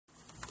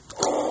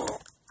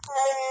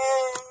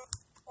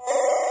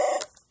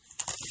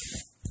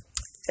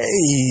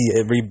Hey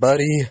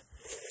everybody!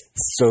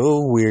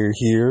 So we're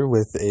here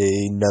with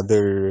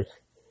another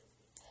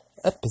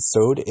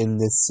episode in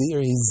this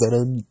series that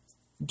I'm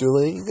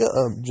doing.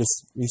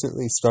 Just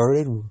recently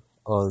started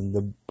on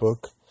the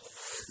book,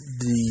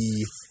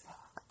 The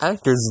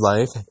Actor's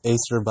Life, A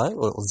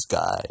Survival's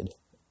Guide.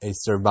 A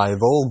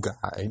Survival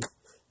Guide.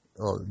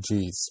 Oh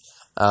geez.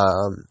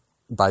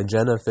 By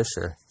Jenna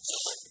Fischer.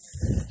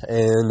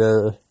 And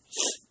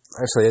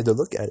actually I had to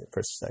look at it for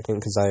a second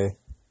because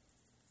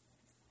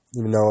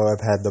even though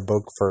I've had the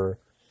book for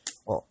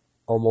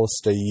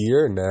almost a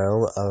year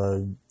now,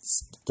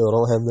 still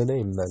don't have the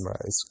name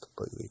memorized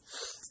completely.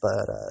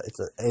 But it's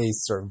a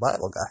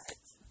survival guide.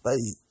 But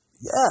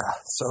yeah,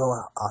 so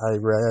I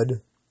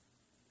read,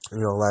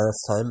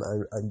 last time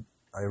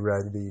I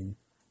read the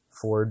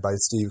foreword by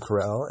Steve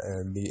Carell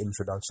and the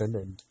introduction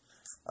and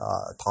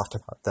talked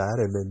about that.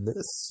 And then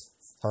this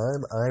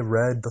time I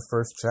read the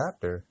first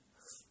chapter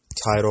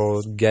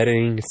titled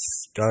Getting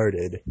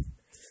Started.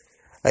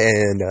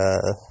 And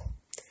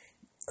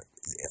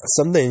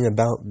something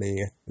about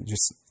me,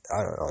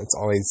 I don't know, it's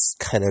always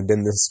kind of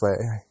been this way,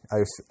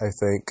 I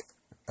think,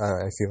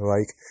 I feel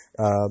like,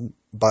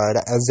 but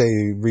as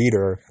a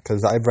reader,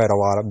 because I've read a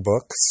lot of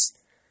books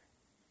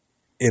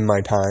in my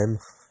time,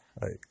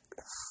 like,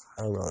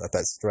 I don't know if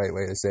that's the right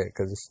way to say it,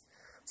 because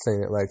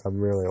saying it like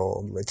I'm really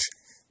old, which,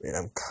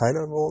 I'm kind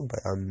of old, but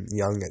I'm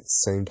young at the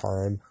same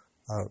time.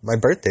 My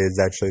birthday is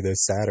actually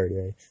this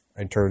Saturday.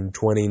 I turned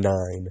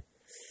 29.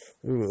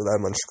 Ooh, that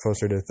much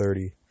closer to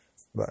 30.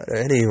 But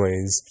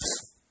anyways,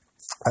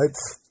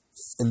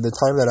 in the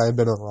time that I've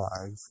been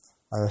alive,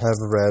 I have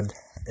read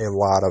a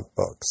lot of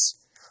books.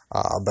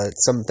 But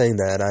something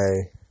that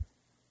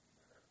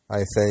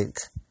I think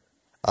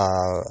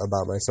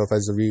about myself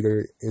as a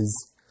reader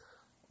is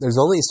there's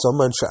only so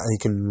much I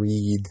can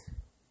read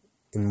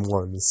in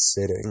one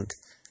sitting.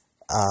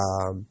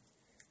 On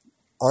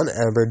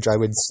average, I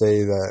would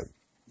say that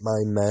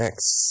my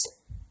max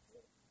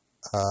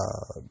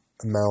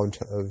amount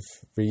of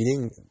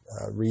reading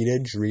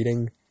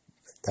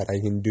that I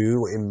can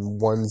do in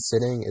one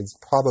sitting is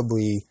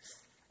probably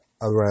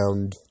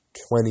around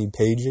 20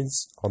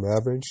 pages on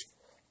average,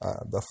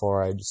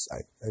 before I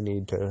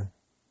need to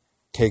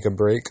take a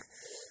break.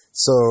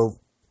 So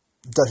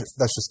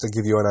that's just to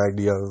give you an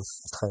idea of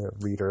the kind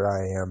of reader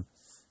I am.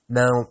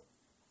 Now,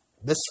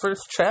 this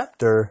first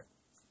chapter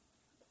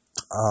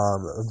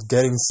of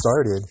Getting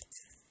Started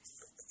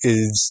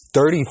is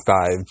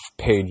 35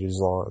 pages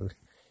long.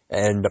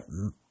 And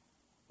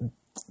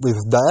with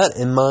that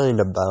in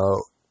mind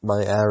about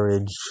my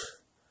average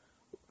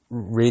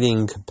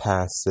reading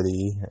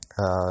capacity,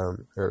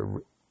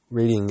 or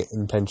reading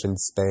intention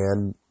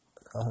span,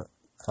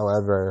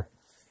 however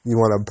you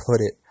want to put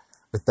it,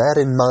 with that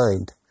in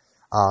mind,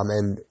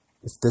 and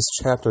with this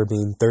chapter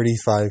being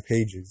 35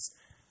 pages,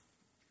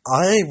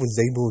 I was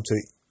able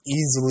to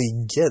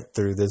easily get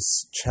through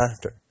this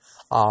chapter,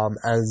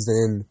 as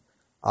in,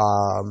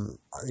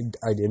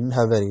 I didn't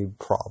have any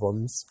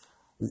problems.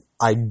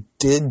 I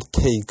did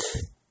take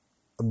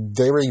a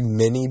very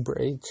mini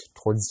break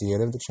towards the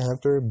end of the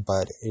chapter,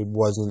 but it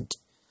wasn't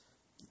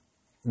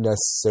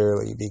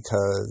necessarily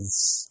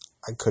because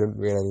I couldn't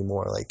read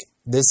anymore. Like,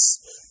 this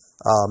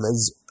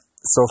is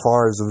so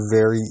far is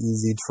very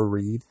easy to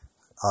read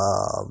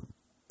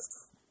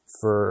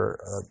for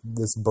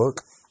this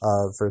book,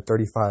 for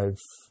 35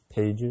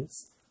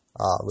 pages,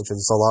 which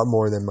is a lot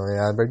more than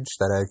my average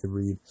that I could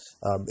read.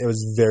 It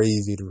was very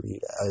easy to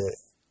read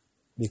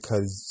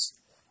because,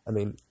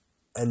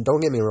 and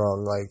don't get me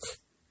wrong, like,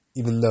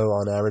 even though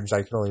on average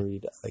I can only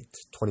read like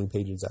 20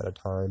 pages at a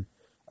time,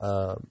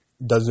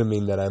 doesn't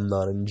mean that I'm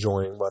not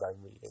enjoying what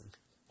I'm reading,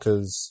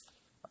 because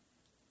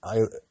I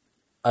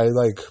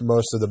like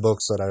most of the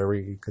books that I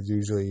read, because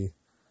usually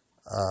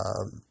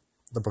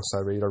the books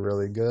I read are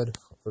really good,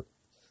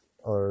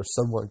 or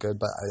somewhat good,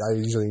 but I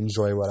usually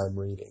enjoy what I'm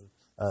reading,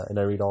 and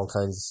I read all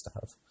kinds of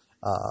stuff.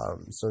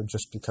 So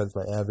just because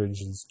my average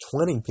is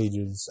 20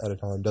 pages at a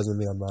time doesn't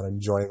mean I'm not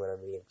enjoying what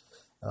I'm reading.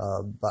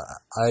 But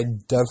I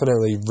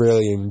definitely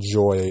really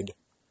enjoyed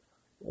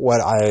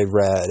what I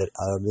read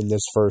in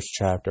this first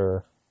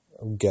chapter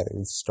of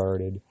Getting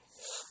Started.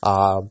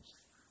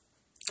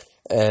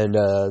 And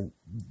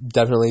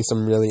definitely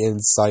some really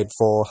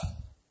insightful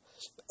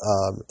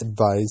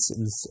advice,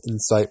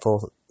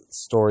 insightful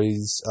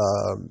stories,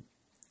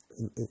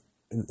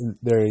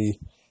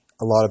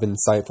 a lot of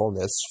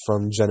insightfulness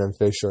from Jenna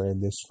Fischer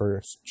in this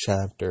first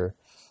chapter,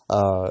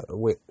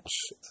 which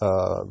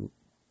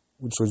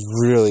was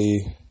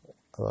really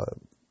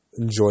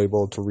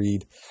enjoyable to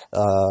read,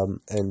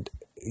 and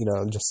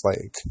just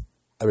like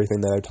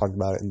everything that I talked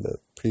about in the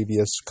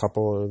previous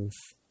couple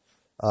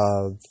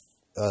of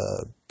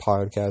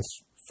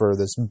podcasts for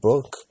this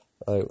book,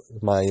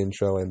 my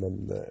intro and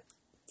then the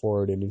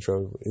forward and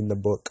intro in the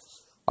book,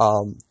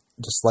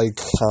 just like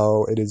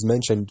how it is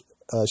mentioned,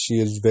 she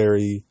is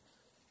very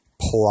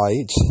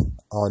polite,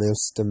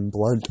 honest, and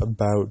blunt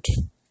about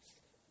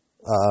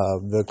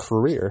the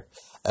career,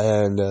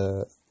 and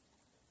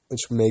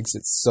which makes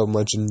it so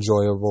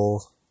enjoyable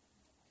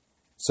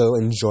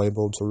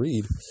to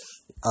read.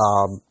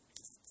 Um,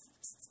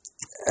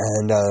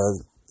 and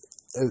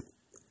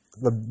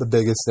the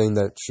biggest thing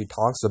that she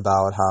talks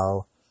about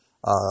how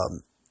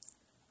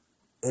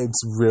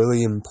it's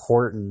really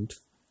important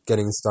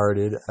getting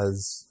started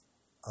as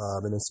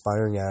an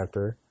aspiring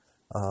actor,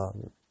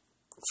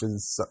 which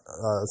is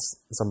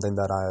something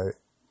that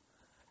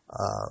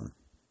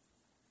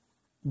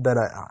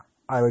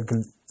I would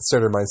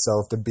consider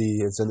myself to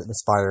be as an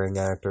aspiring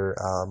actor.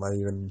 I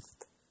even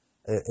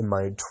in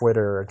my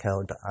Twitter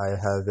account I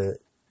have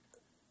it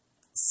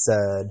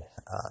said,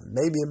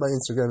 maybe in my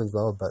Instagram as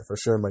well, but for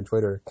sure in my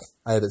Twitter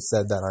I have it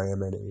said that I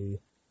am an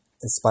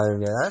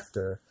aspiring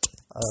actor,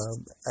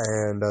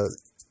 and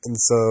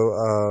so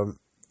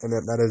and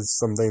that is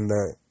something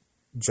that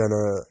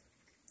Jenna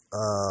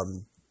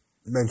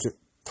mentioned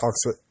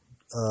talks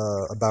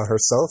about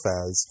herself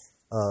as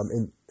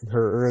in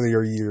her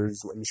earlier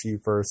years when she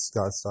first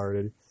got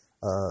started.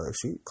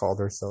 She called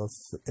herself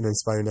an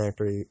inspiring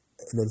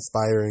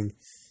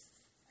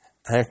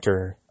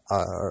actor.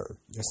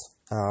 Just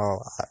how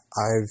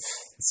I've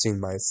seen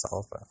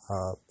myself.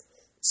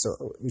 So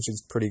which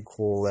is pretty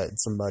cool that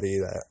somebody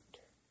that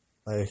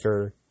like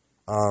her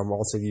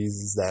also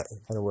uses that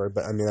kind of word.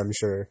 But I mean, I'm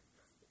sure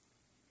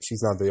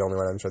she's not the only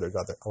one. I'm sure there's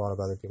a lot of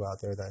other people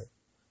out there that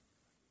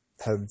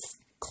have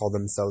called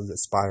themselves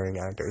aspiring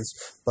actors.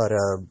 But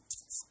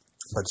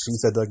she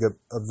said like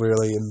a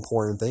really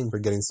important thing for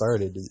getting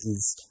started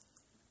is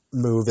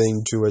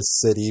moving to a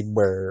city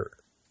where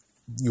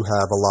you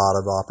have a lot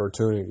of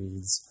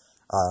opportunities.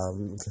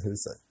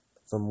 Because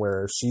from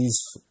where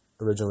she's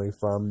originally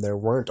from, there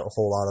weren't a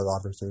whole lot of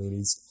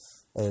opportunities,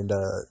 and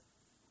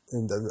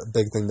the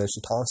big thing that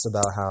she talks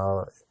about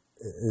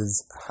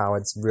how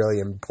it's really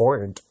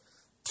important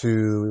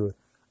to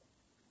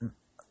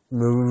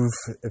move.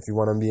 If you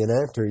want to be an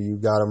actor, you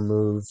gotta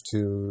move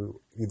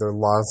to either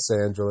Los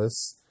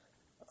Angeles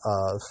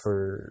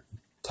for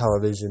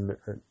television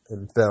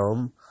and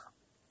film,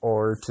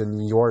 or to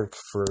New York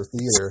for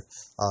theater,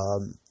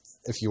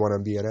 if you want to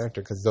be an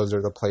actor, because those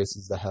are the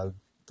places that have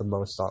the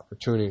most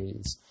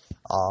opportunities.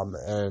 And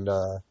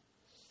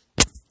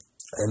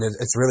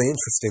it's really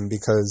interesting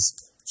because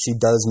she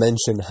does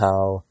mention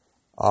how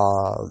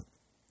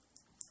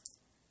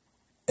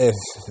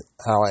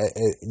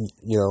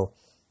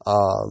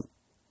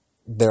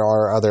there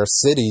are other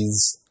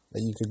cities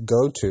that you could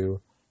go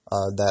to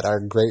that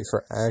are great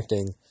for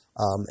acting,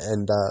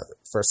 and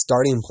for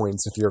starting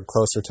points if you're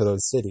closer to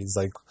those cities,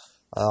 like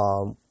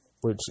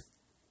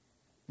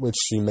which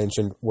she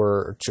mentioned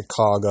were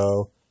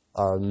Chicago,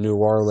 New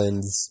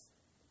Orleans,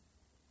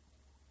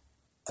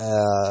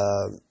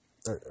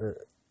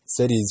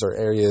 cities or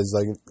areas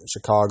like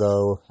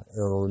Chicago,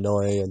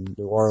 Illinois, and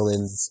New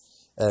Orleans,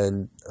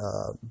 and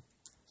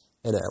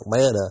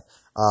Atlanta,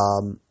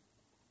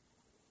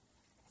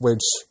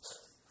 which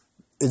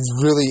is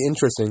really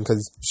interesting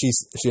because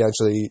she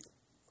actually,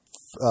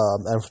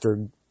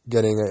 after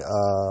getting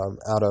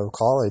out of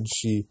college,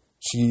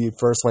 she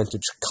first went to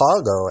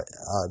Chicago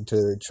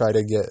to try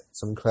to get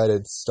some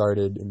credits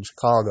started in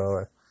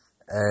Chicago,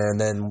 and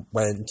then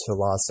went to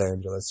Los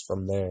Angeles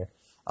from there.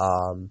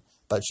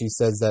 But she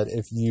says that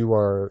if you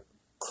are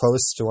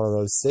close to one of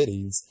those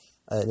cities,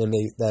 if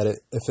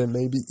it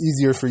may be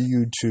easier for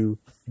you to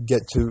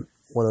get to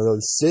one of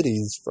those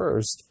cities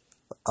first,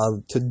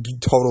 to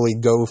totally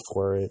go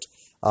for it,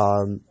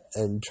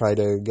 and try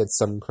to get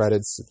some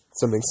credits,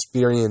 some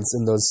experience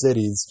in those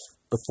cities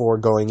before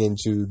going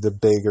into the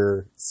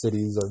bigger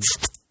cities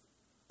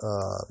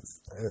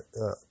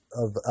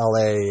of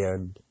LA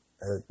and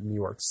New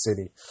York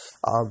City.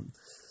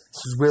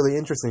 This is really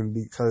interesting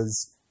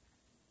because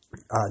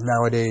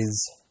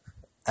nowadays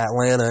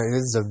Atlanta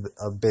is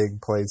a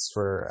big place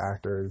for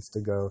actors to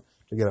go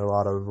to get a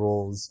lot of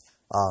roles.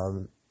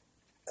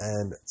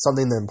 And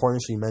something that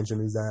important she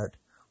mentioned is that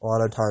a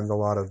lot of times a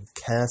lot of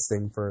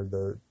casting for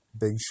the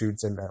big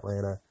shoots in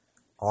Atlanta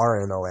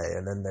are in LA,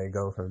 and then they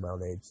go from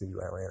LA to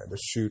Atlanta to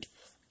shoot.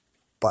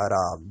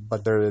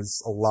 But there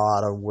is a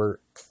lot of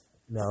work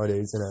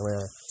nowadays in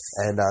Atlanta,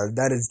 and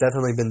that has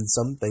definitely been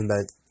something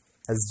that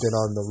has been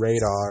on the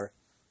radar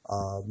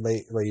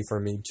lately for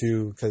me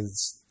too,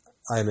 because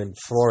I'm in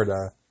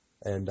Florida,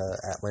 and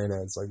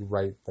Atlanta is like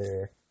right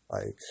there,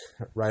 like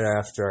right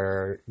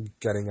after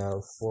getting out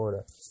of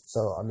Florida.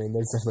 So I mean,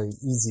 there's definitely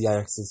easy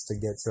access to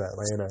get to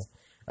Atlanta.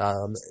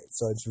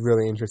 So it's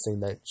really interesting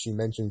that she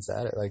mentions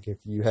that, like, if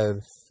you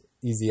have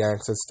easy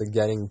access to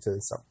getting to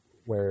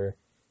somewhere,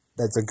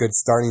 that's a good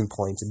starting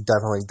point to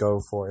definitely go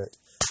for it.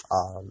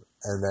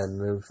 And then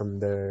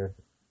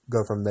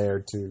go from there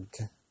to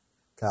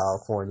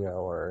California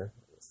or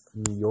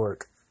New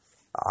York.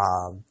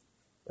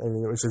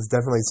 Which is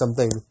definitely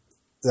something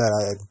that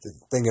I've been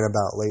thinking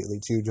about lately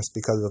too, just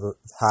because of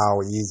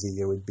how easy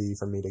it would be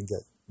for me to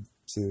get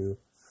to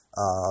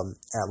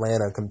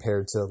Atlanta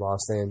compared to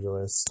Los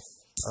Angeles.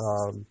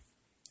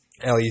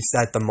 At least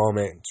at the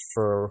moment,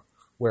 for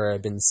where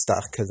I've been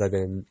stuck, because I've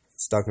been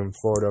stuck in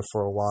Florida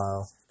for a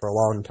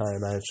long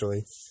time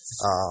actually.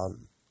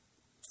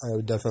 I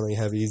would definitely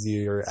have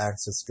easier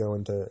access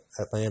going to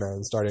Atlanta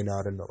and starting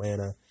out in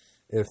Atlanta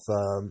if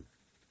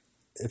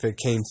if it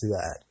came to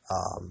that.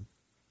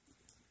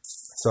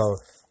 So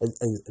I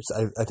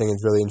think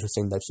it's really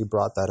interesting that she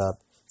brought that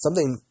up.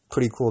 Something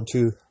pretty cool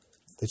too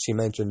that she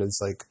mentioned is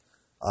like,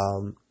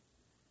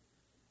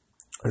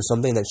 or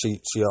something that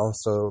she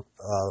also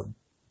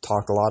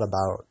talked a lot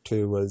about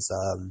too was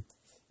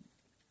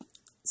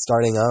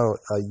starting out.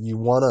 You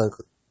want to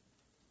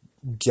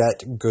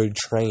get good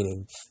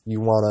training.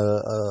 You want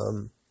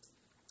to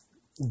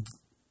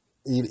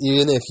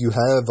even if you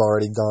have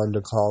already gone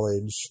to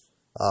college,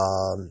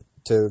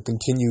 to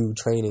continue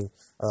training,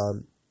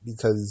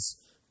 because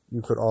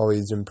you could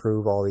always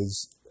improve,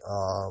 always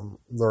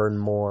learn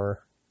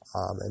more,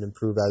 and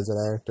improve as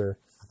an actor.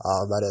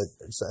 But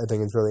I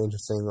think it's really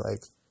interesting.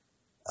 Like,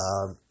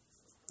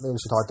 and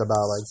she talked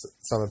about like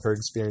some of her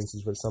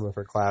experiences with some of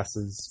her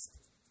classes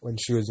when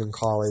she was in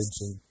college,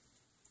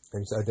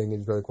 and so I think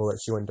it's really cool that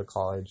she went to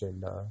college,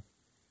 and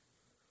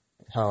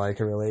how I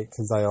can relate,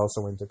 because I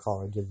also went to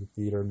college as a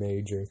theater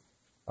major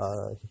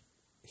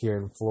here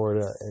in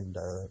Florida, and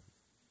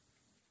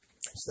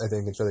I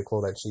think it's really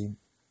cool that she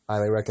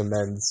highly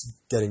recommends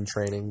getting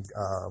training,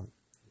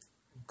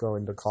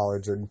 going to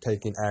college or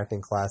taking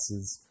acting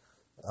classes.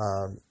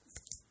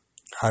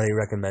 Highly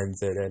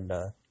recommends it, and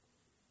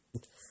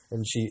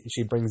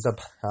she brings up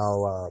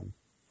how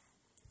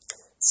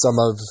some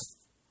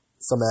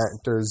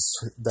actors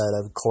that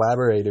have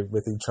collaborated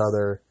with each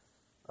other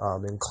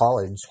in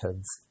college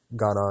have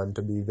gone on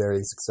to be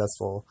very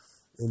successful.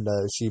 And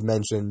she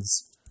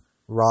mentions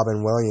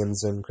Robin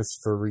Williams and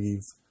Christopher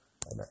Reeve,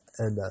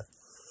 and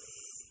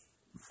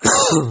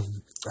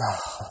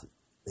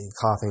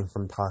coughing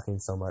from talking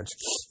so much.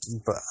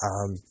 But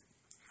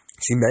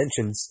she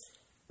mentions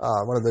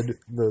one of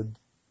the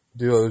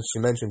duos she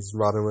mentions,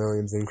 Robin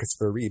Williams and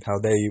Christopher Reeve, how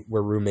they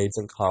were roommates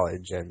in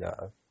college and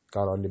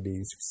got on to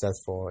be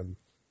successful, and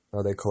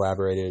how they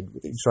collaborated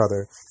with each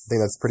other. I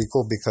think that's pretty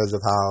cool because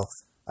of how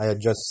I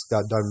had just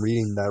got done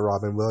reading that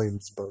Robin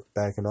Williams book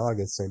back in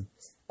August, and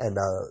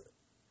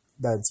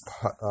that's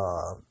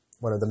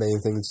one of the main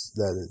things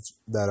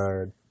that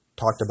are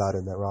talked about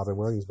in that Robin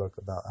Williams book,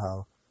 about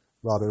how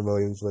Robin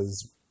Williams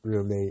was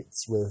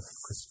roommates with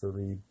Christopher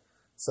Reeve.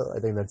 So I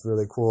think that's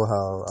really cool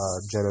how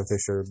Jenna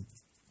Fischer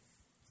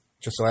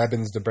just so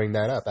happens to bring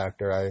that up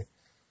after I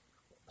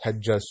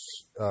had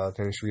just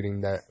finished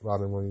reading that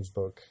Robin Williams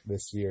book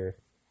this year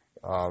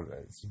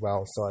as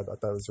well. So I thought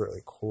that was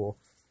really cool.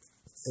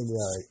 And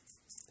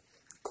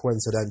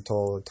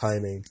coincidental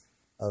timing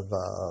of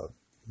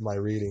my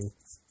reading.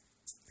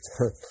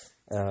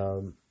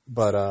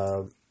 But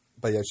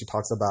yeah, she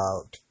talks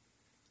about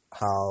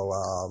how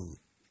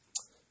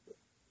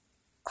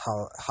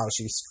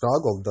she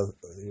struggled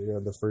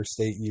the first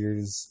 8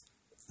 years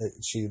that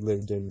she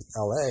lived in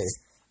LA,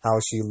 how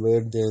she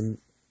lived in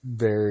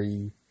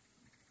very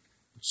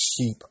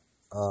cheap,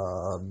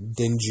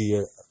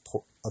 dingy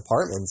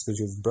apartments because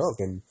she was broke,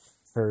 and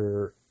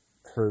her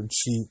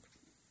cheap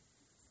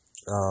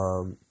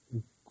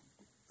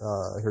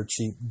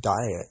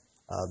diet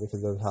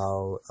because of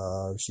how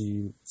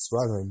she was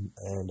struggling,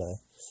 and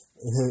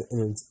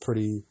it's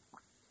pretty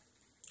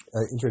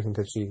interesting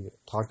because she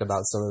talked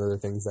about some of the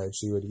things that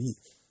she would eat,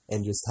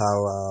 and just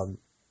how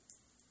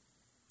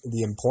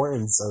the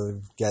importance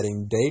of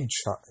getting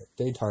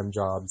daytime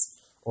jobs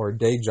or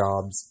day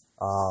jobs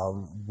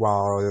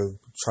while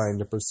trying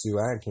to pursue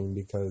acting,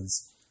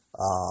 because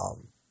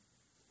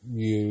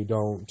you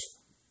don't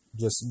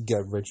just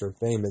get rich or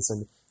famous,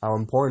 and how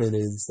important it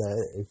is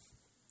that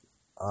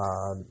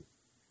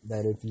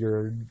if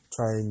you're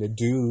trying to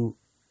do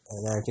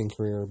an acting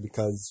career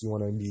because you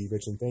want to be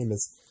rich and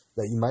famous,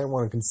 that you might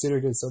want to consider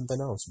doing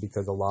something else,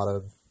 because a lot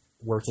of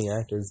working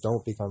actors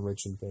don't become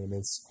rich and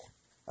famous,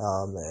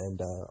 and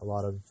a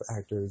lot of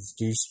actors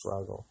do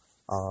struggle,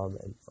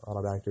 and a lot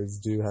of actors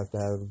do have to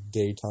have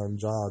daytime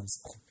jobs,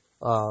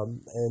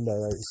 and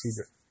she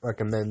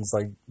recommends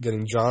like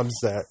getting jobs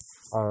that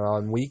are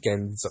on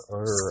weekends,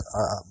 or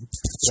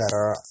that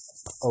are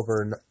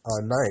over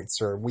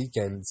nights or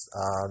weekends.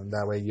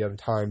 That way you have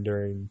time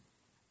during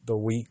the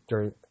week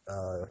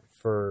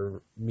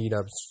for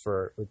meetups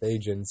with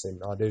agents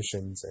and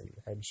auditions and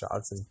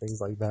headshots and things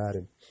like that.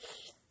 And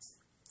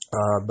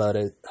but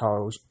it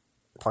talks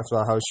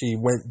about how she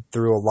went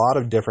through a lot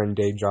of different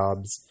day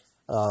jobs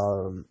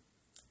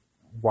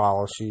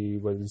while she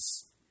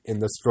was in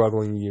the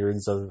struggling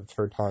years of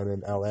her time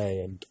in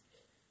LA, and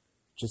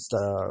just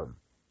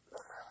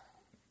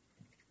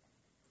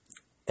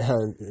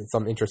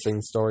some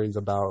interesting stories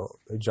about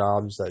the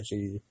jobs that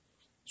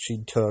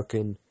she took,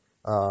 and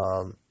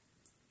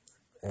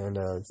it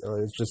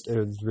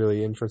was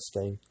really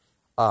interesting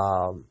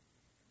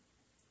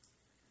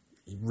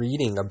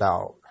reading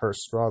about her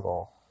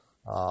struggle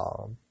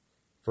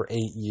for 8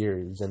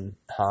 years, and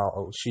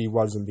how she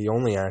wasn't the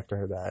only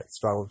actor that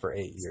struggled for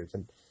 8 years,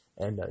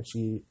 and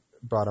she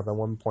brought up at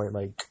one point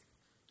like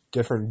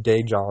different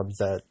day jobs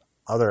that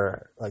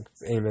other like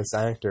famous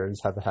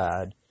actors have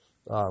had,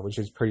 which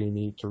is pretty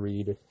neat to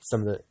read.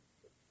 Some of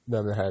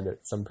them had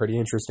some pretty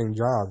interesting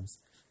jobs,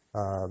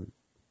 and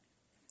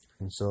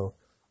so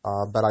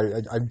but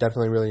I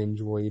definitely really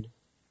enjoyed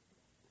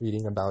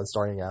reading about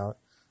starting out.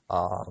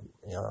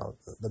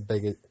 The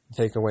big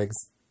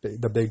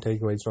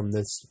takeaways from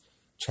this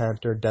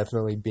chapter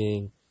definitely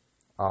being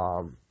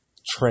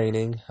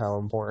training, how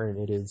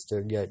important it is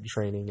to get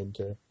training and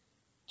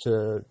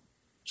to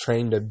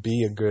train to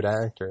be a good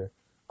actor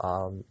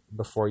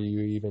before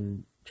you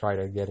even try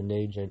to get an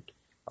agent.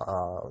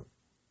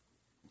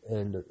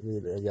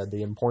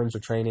 The importance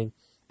of training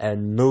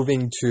and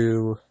moving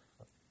to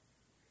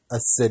a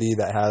city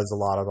that has a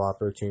lot of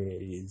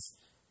opportunities,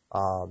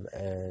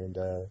 and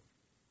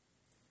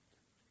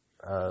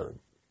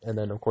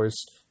then of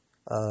course,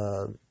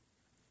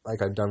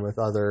 like I've done with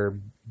other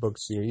book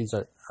series,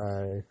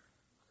 I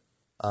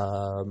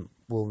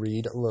will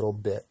read a little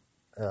bit,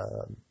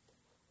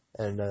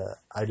 and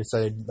I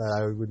decided that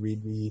I would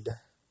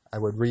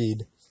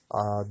read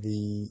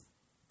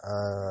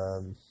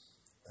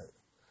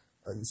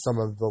some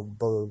of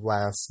the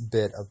last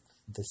bit of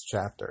this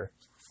chapter.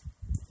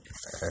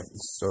 And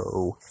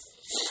so,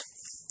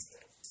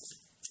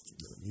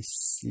 let me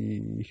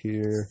see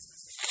here.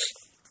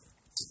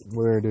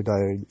 Where did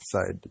I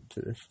decide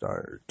to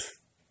start?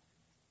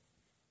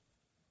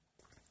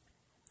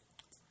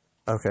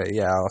 Okay,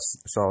 yeah,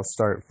 I'll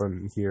start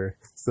from here.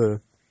 It's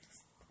a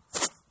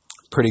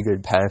pretty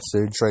good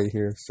passage right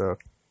here, so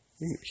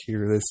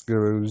here this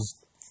goes.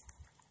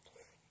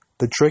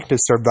 The trick to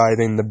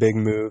surviving the big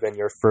move in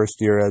your first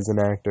year as an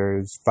actor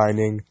is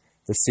finding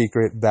the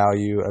secret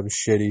value of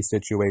shitty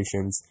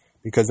situations,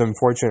 because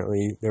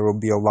unfortunately there will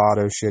be a lot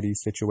of shitty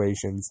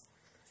situations.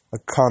 A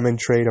common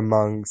trait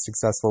among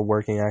successful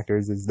working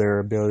actors is their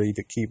ability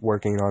to keep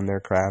working on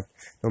their craft,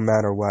 no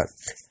matter what.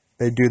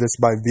 They do this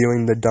by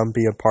viewing the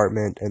dumpy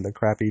apartment and the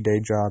crappy day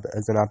job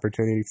as an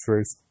opportunity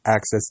for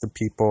access to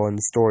people and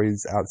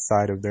stories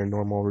outside of their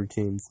normal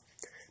routines.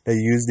 They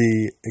use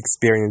the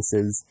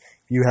experiences.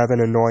 If you have an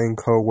annoying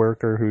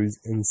coworker who's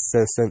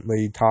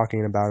incessantly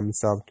talking about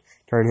himself,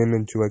 turn him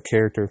into a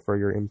character for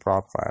your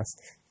improv class.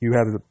 You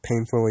have a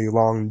painfully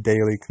long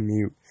daily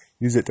commute.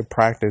 Use it to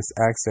practice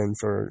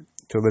accents or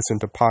to listen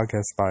to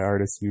podcasts by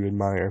artists you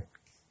admire.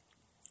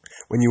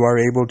 When you are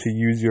able to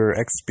use your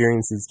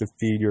experiences to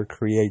feed your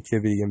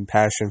creativity and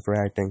passion for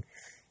acting,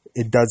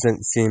 it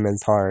doesn't seem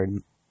as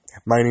hard.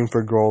 Mining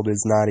for gold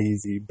is not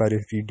easy, but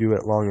if you do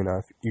it long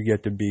enough, you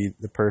get to be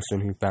the person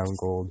who found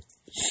gold.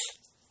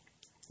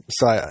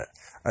 So I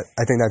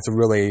think that's a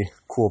really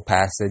cool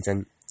passage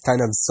and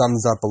kind of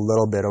sums up a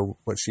little bit of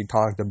what she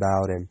talked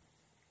about, and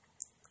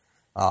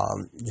I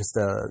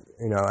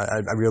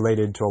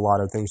related to a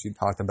lot of things she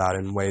talked about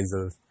in ways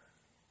of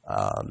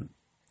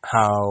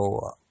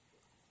how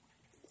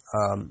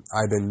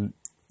I've been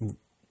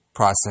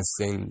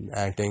processing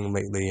acting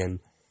lately, and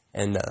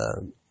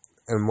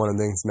one of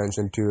the things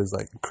mentioned too is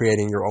like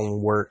creating your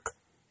own work,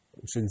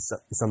 which is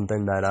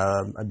something that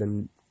I've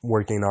been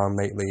working on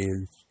lately,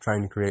 is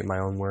trying to create my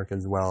own work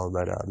as well.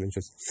 But it's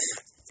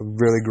a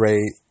really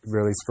great,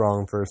 really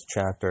strong first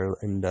chapter,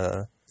 and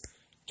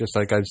just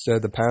like I've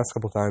said the past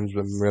couple times,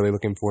 I'm really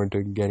looking forward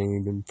to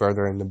getting even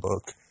further in the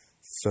book.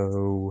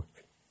 So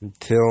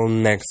until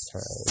next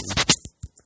time.